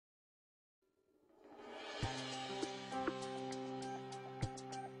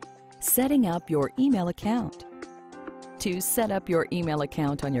Setting up your email account. To set up your email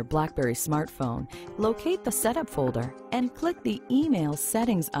account on your BlackBerry smartphone, locate the Setup folder and click the Email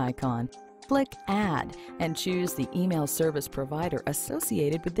Settings icon. Click Add and choose the email service provider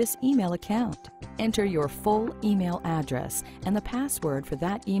associated with this email account. Enter your full email address and the password for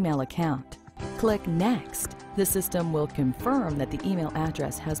that email account. Click Next. The system will confirm that the email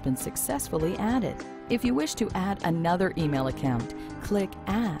address has been successfully added. If you wish to add another email account, click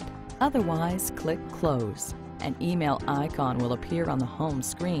Add. Otherwise, click Close. An email icon will appear on the home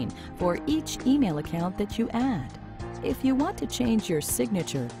screen for each email account that you add. If you want to change your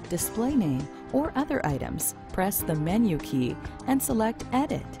signature, display name, or other items, press the menu key and select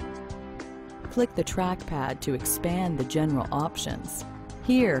Edit. Click the trackpad to expand the general options.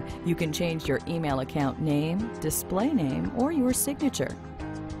 Here, you can change your email account name, display name, or your signature.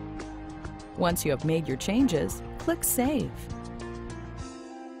 Once you have made your changes, click Save.